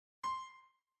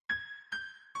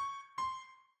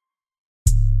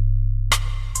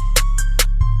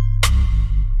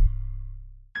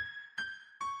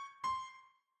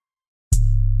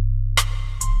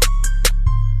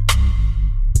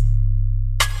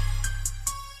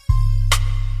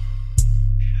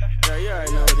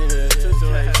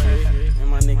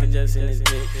just in this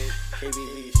bitch.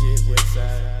 KBB shit, west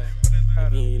side.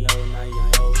 Again, you know, now you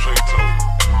know.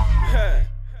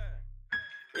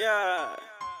 Yeah.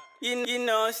 You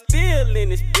know I'm still in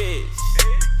this bitch.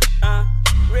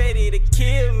 Ready to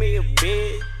kill me a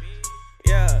bitch.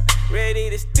 Yeah, ready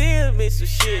to steal me some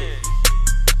shit.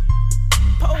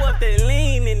 Pour up that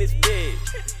lean in this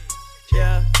bitch.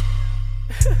 Yeah.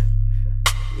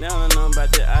 They don't know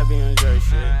about that I be on Jerry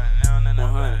shit.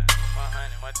 100.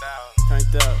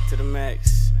 Turned up to the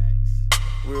max.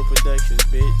 Real Productions,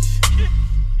 bitch.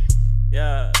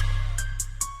 Yeah.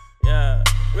 Yeah.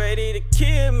 Ready to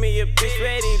kill me a bitch.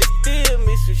 Ready to steal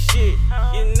me some shit.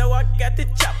 You know I got the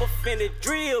chopper finna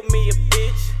drill me a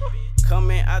bitch.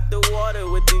 Coming out the water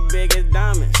with these biggest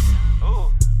diamonds.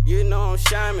 You know I'm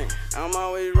shining, I'm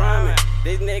always rhyming.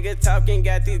 This nigga talking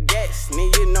got these gats,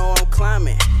 nigga, you know I'm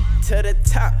climbing to the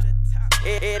top.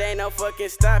 It ain't no fucking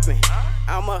stopping.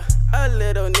 I'm a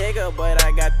little nigga, but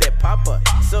I got that popper.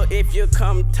 So if you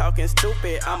come talking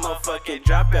stupid, I'ma fucking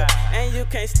drop ya. And you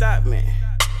can't stop me,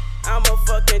 I'ma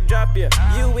fucking drop ya.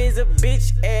 You is a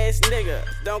bitch ass nigga,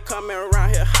 don't come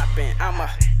around here hopping. I'ma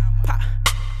pop.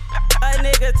 A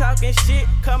nigga talking shit,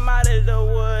 come out of the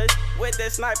woods with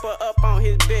that sniper up on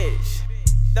his bitch.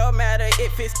 Don't matter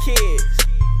if it's kids,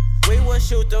 we will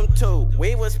shoot them too,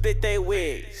 we will split their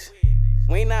wigs.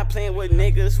 We not playing with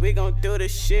niggas, we gon' do the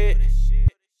shit.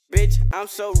 Bitch, I'm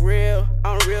so real,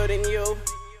 I'm real than you.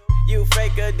 You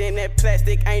faker than that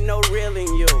plastic, ain't no real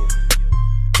in you.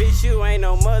 Bitch, you ain't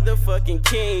no motherfucking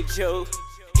king, Joe.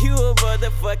 You a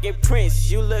motherfucking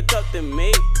prince, you look up to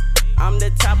me. I'm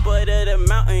the top of the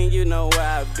mountain, you know where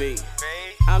I be.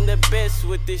 I'm the best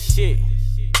with this shit.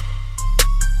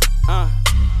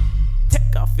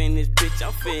 Take off in this bitch,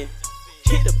 I'm finna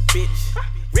hit a bitch.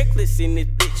 Reckless in this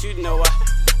bitch, you know I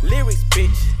lyrics,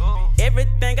 bitch.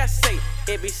 Everything I say,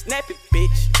 it be snappy,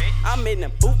 bitch. I'm in the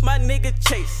booth, my nigga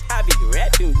Chase. I be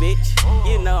rapping, bitch.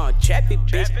 You know I'm trapping,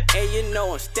 bitch. And you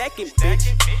know I'm stacking,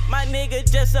 bitch. My nigga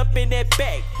just up in that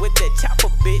bag with that chopper,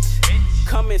 bitch.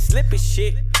 Come and slip his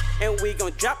shit. And we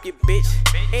gon' drop you, bitch.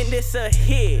 And it's a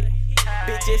hit.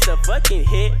 Bitch, it's a fucking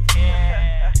hit.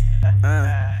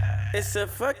 It's a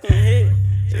fucking hit.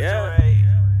 Yeah.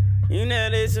 You know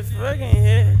it's a fucking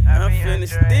hit. I'm finna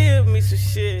steal me some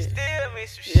shit.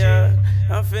 Yeah.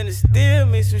 I'm finna steal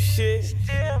me some shit.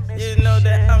 You know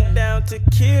that I'm down to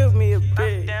kill me a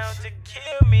bitch.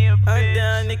 I'm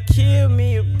down to kill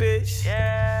me a bitch.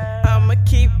 I'ma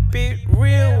keep it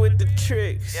real with the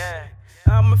tricks.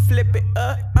 I'ma flip it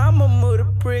up, I'ma move the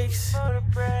bricks.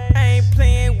 I ain't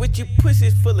playing with you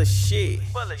pussies full of shit.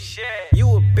 You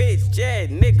a bitch, yeah,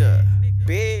 nigga,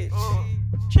 bitch.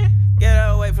 Get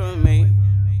away from me,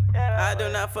 I do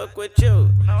not fuck with you.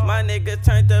 My nigga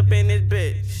turned up in this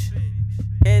bitch,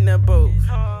 in the booth.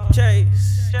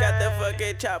 Chase, got the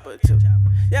fucking chopper too.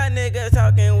 Y'all niggas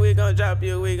talking, we gon' drop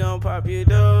you, we gon' pop you,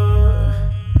 dude.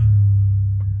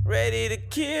 Ready to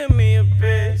kill me a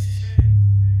bitch.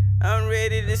 I'm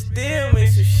ready to steal me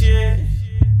some shit.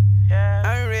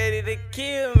 I'm ready to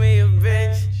kill me a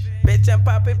bitch. Bitch, I'm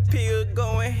popping pills,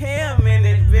 going ham in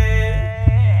this bed.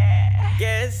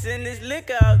 Gas in this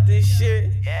liquor out this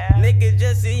shit. Nigga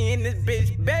just in this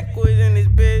bitch, backwards in this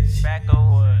bitch.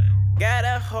 Got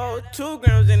a whole 2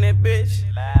 grams in that bitch.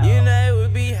 You know we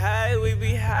be high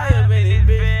up in this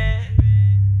bitch.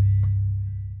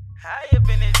 High up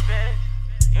in this